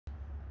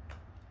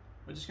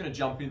We're just going to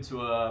jump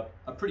into a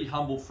pretty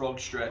humble frog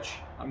stretch.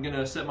 I'm going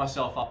to set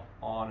myself up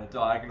on a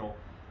diagonal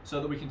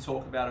so that we can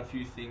talk about a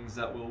few things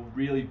that will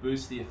really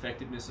boost the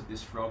effectiveness of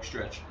this frog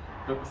stretch.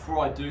 But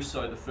before I do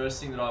so, the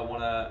first thing that I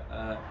want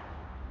to,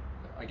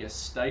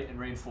 state and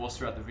reinforce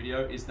throughout the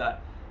video is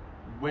that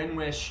when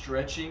we're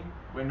stretching,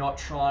 we're not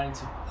trying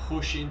to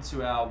push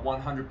into our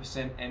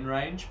 100% end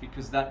range,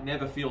 because that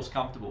never feels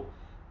comfortable.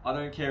 I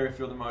don't care if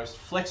you're the most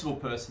flexible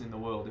person in the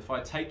world. If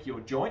I take your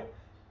joint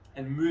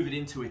and move it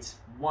into its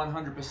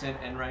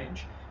 100% end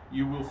range,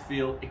 you will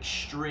feel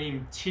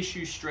extreme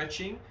tissue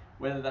stretching,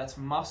 whether that's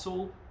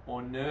muscle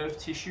or nerve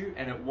tissue,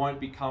 and it won't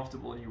be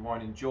comfortable and you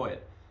won't enjoy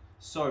it.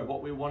 So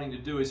what we're wanting to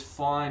do is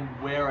find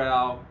where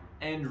our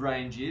end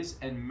range is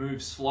and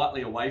move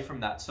slightly away from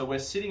that. So we're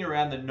sitting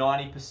around the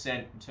 90%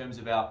 in terms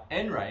of our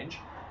end range.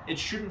 It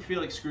shouldn't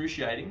feel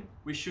excruciating.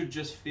 We should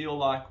just feel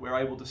like we're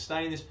able to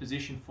stay in this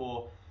position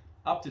for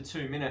up to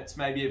 2 minutes,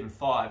 maybe even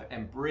 5,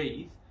 and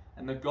breathe.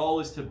 And the goal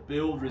is to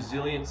build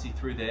resiliency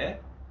through there.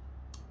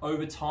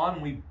 Over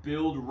time, we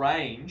build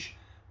range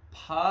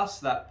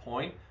past that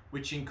point,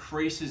 which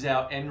increases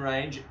our end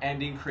range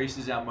and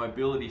increases our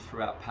mobility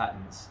throughout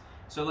patterns.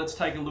 So let's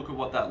take a look at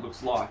what that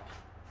looks like.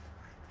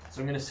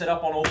 So I'm going to set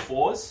up on all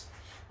fours,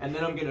 and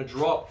then I'm going to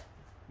drop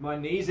my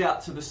knees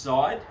out to the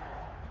side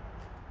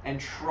and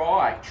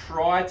try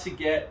to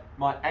get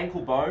my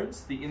ankle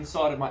bones, the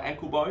inside of my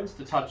ankle bones,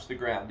 to touch the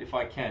ground if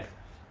I can,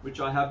 which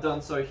I have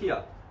done so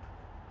here.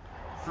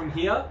 From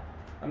here,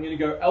 I'm going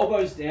to go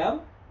elbows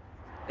down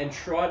and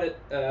try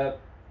to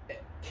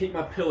keep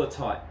my pillar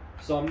tight.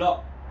 So I'm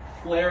not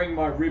flaring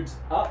my ribs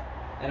up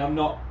and I'm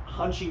not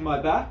hunching my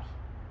back.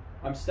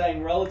 I'm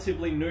staying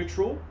relatively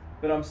neutral,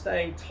 but I'm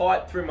staying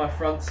tight through my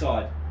front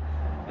side.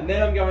 And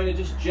then I'm going to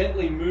just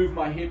gently move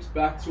my hips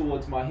back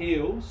towards my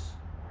heels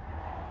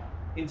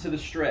into the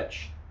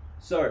stretch.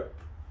 So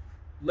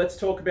let's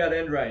talk about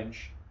end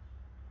range.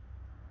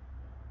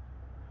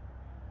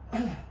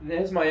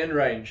 There's my end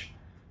range.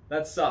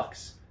 That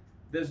sucks.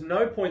 There's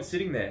no point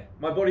sitting there.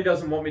 My body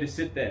doesn't want me to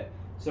sit there.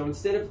 So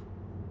instead of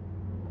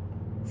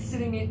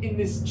sitting in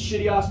this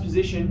shitty ass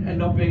position and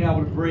not being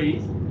able to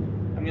breathe,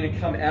 I'm going to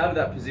come out of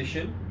that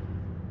position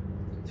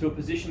to a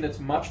position that's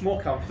much more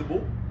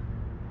comfortable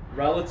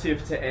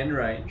relative to end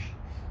range.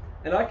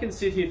 And I can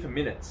sit here for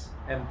minutes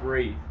and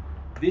breathe.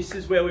 This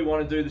is where we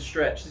want to do the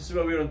stretch. This is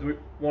where we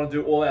want to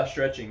do all our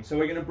stretching. So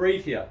we're going to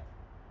breathe here.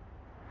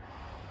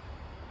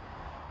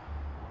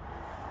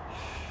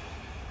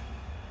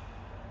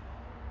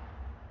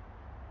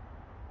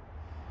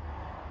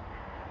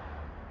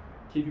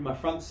 Keeping my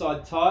front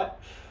side tight.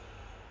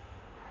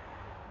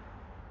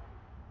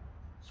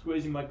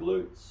 Squeezing my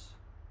glutes.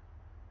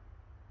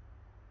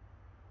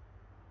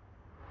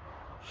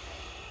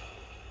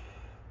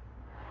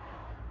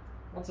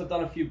 Once I've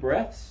done a few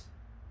breaths,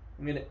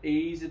 I'm going to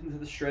ease it into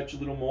the stretch a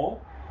little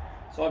more.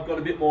 So I've got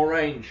a bit more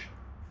range.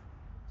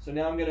 So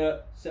now I'm going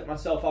to set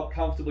myself up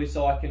comfortably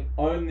so I can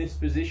own this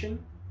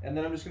position, and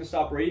then I'm just going to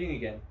start breathing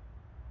again.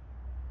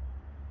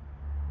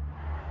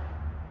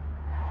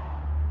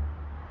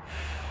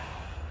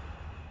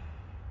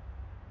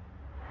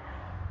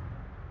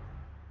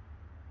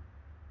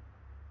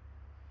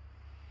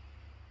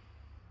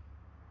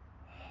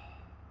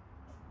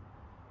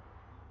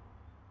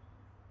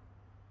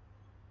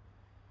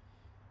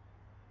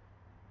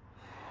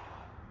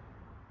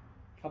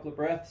 Couple of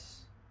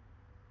breaths,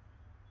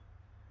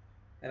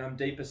 and I'm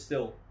deeper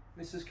still.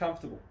 This is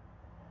comfortable.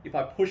 If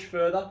I push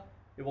further,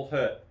 it will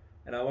hurt,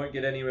 and I won't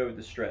get anywhere with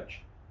the stretch.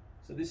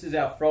 So this is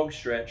our frog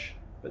stretch,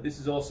 but this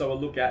is also a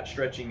look at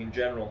stretching in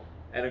general,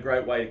 and a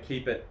great way to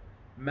keep it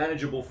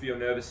manageable for your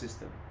nervous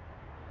system.